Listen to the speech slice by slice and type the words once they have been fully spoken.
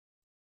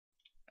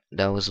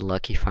That was a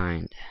lucky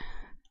find.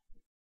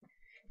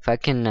 If I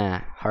can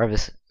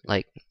harvest,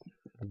 like,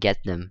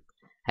 get them,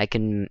 I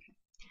can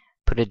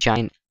put a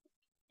giant,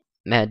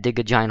 dig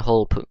a giant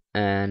hole,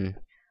 and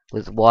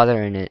with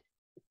water in it,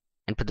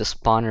 and put the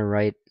spawner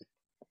right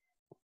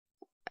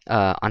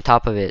on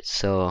top of it.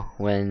 So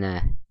when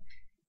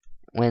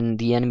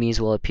the enemies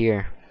will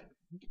appear,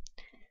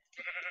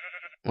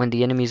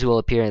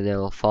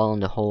 they'll fall in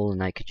the hole,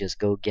 and I could just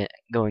go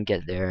and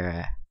get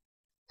their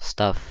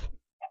stuff.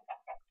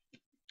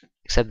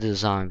 Except the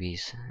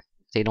zombies,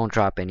 they don't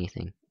drop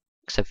anything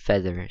except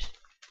feathers,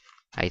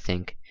 I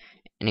think.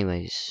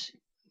 Anyways,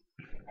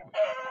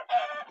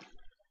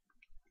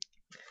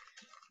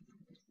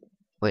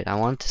 wait, I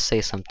wanted to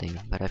say something,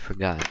 but I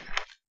forgot.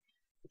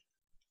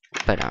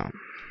 But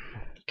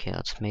okay,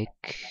 let's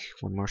make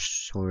one more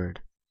sword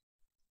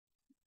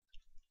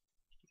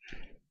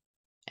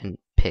and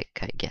pick,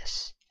 I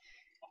guess.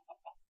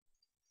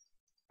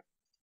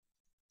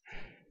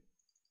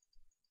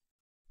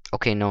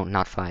 Okay, no,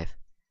 not 5.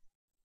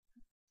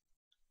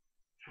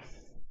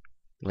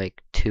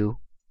 Like 2.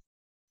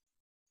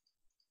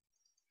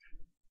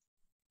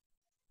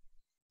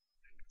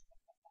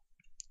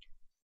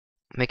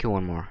 Make it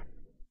one more.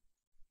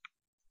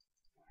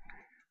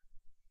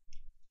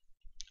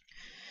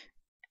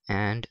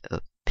 And a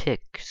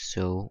pick,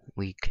 so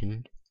we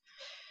can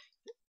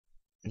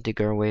dig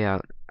our way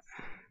out.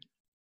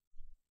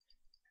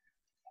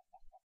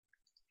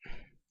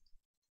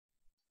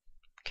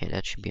 Okay,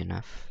 that should be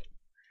enough.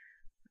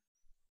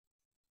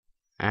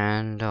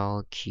 And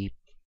I'll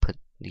put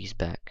these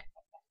back.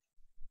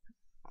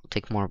 I'll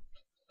take more.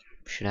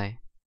 Should I?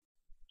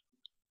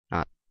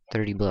 Not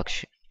 30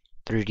 blocks.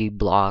 30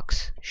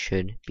 blocks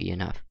should be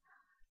enough.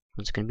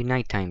 It's gonna be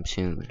nighttime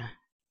soon.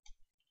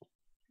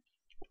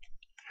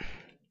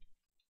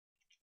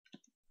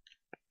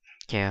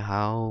 Okay,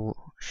 how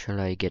shall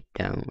I get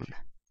down?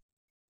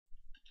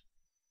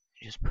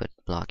 Just put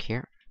block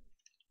here.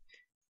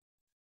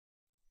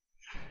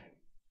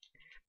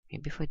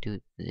 Maybe if I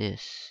do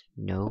this.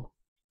 No.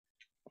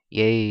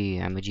 Yay,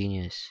 I'm a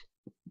genius.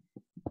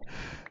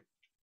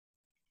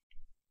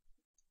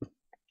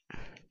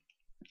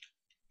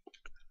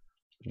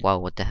 Wow,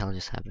 what the hell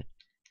just happened?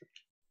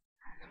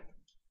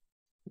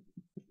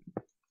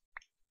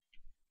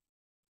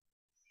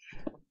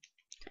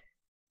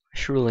 I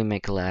should really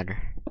make a ladder.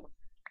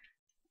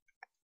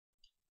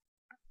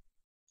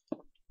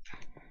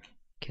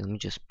 Okay, let me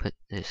just put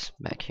this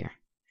back here.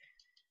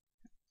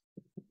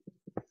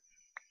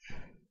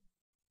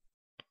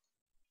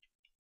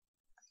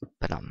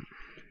 But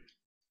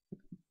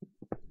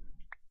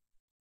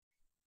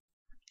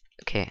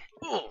okay.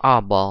 Ah,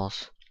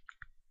 balls.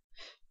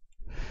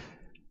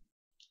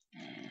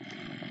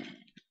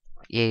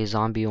 Yay,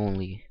 zombie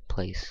only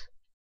place.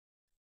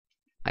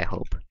 I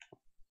hope.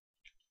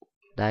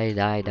 Die,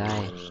 die,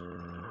 die.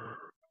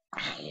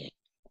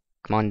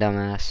 Come on,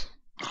 dumbass.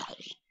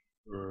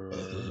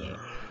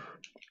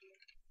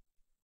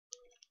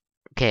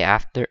 Okay,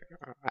 after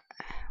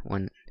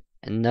when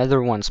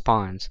another one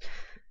spawns.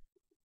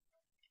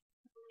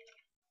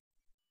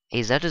 Hey,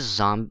 is that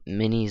a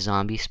mini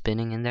zombie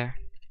spinning in there?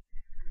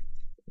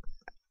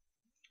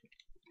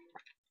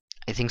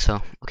 I think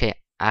so. Okay,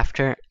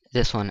 after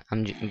this one,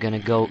 I'm gonna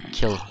go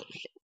kill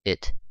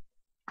it.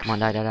 Come on,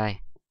 die, die,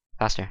 die.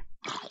 Faster.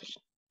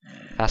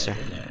 Faster.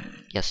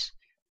 Yes.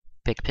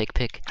 Pick, pick,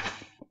 pick.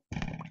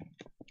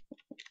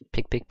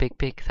 Pick, pick, pick,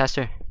 pick.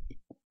 Faster.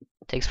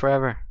 Takes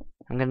forever.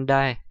 I'm gonna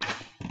die.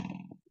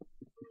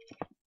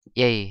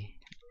 Yay.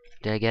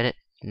 Did I get it?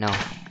 No.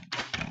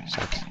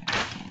 Sucks.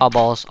 All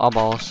balls, all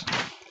balls.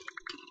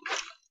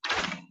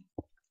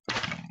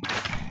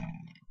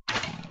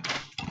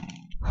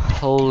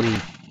 Holy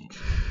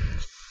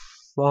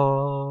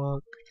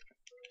fuck.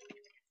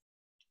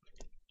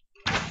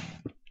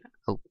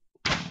 Oh.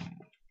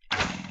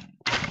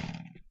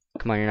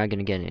 Come on, you're not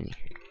gonna get any.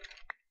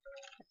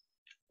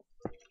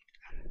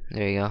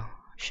 There you go.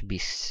 Should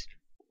be.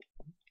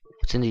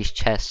 What's in these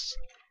chests?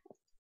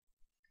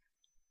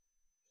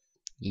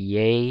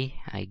 Yay,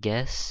 I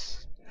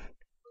guess.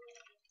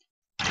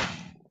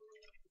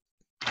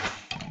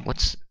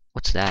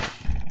 What's that?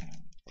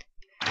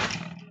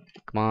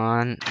 Come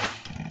on.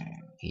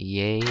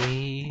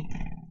 Yay.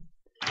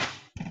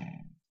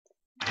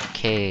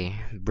 Okay,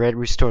 bread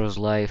restores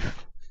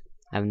life.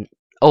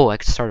 Oh, I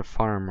could start a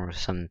farm or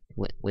something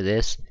with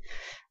this,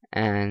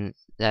 and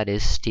that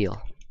is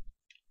steel.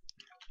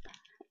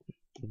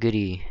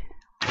 Goody.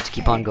 Let's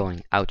keep on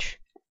going. Ouch.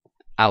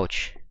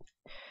 Ouch.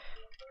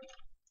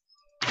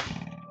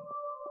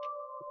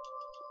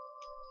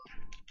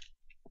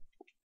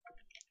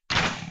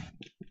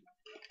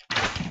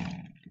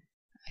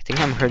 I think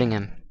I'm hurting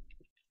him.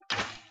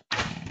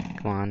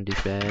 Come on,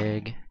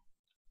 douchebag.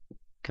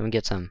 Come and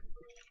get some.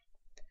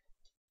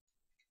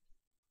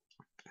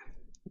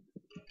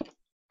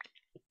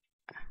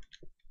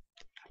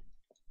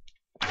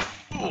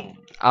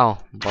 Oh,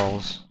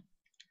 balls.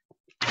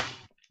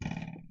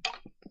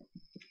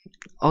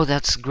 Oh,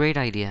 that's a great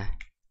idea.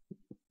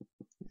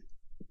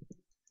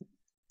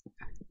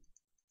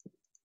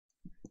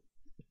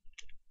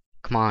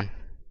 Come on.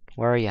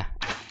 Where are ya?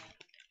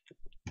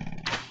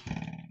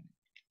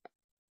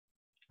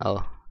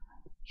 Oh,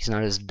 he's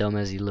not as dumb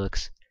as he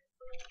looks.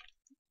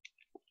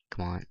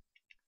 Come on.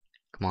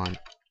 Come on.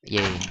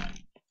 Yay.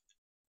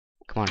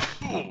 Come on.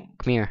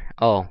 Come here.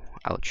 Oh,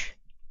 ouch.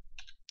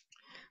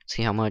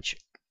 See how much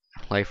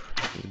life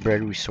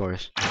bread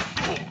restores.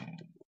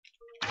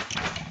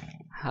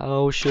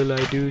 How shall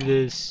I do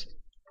this?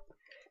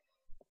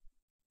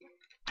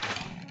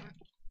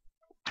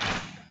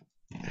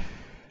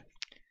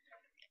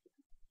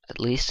 At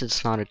least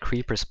it's not a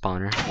creeper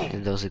spawner,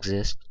 if those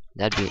exist.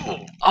 That'd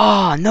be...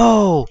 Oh,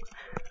 no!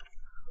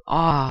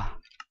 Ah.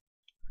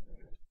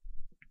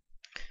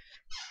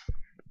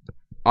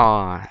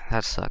 Ah,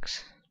 that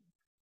sucks.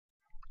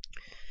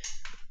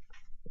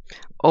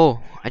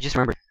 Oh, I just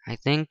remembered. I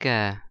think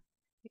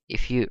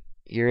if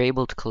you're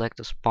able to collect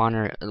a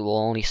spawner, it will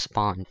only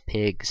spawn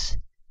pigs.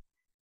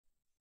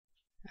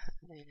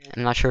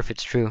 I'm not sure if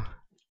it's true.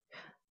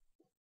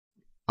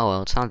 Oh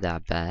well, it's not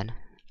that bad.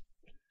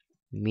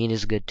 Meat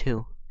is good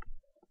too.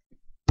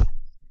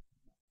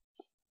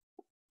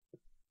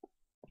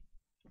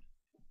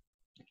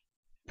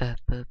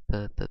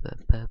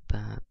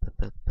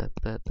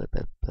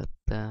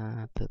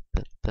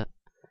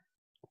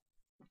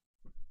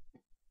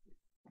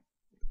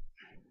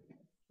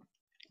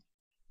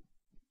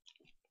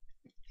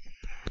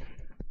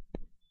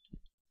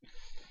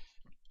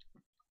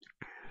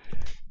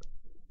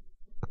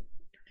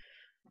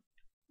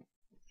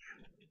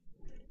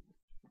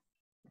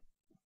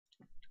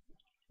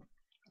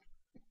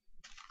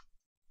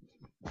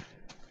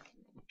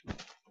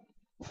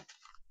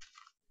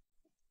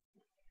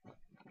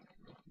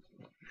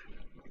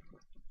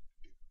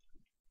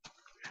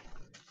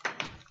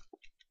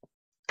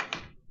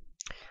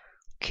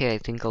 Okay, I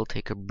think I'll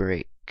take a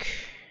break.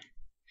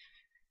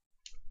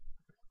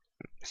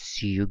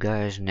 See you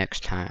guys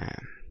next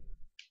time.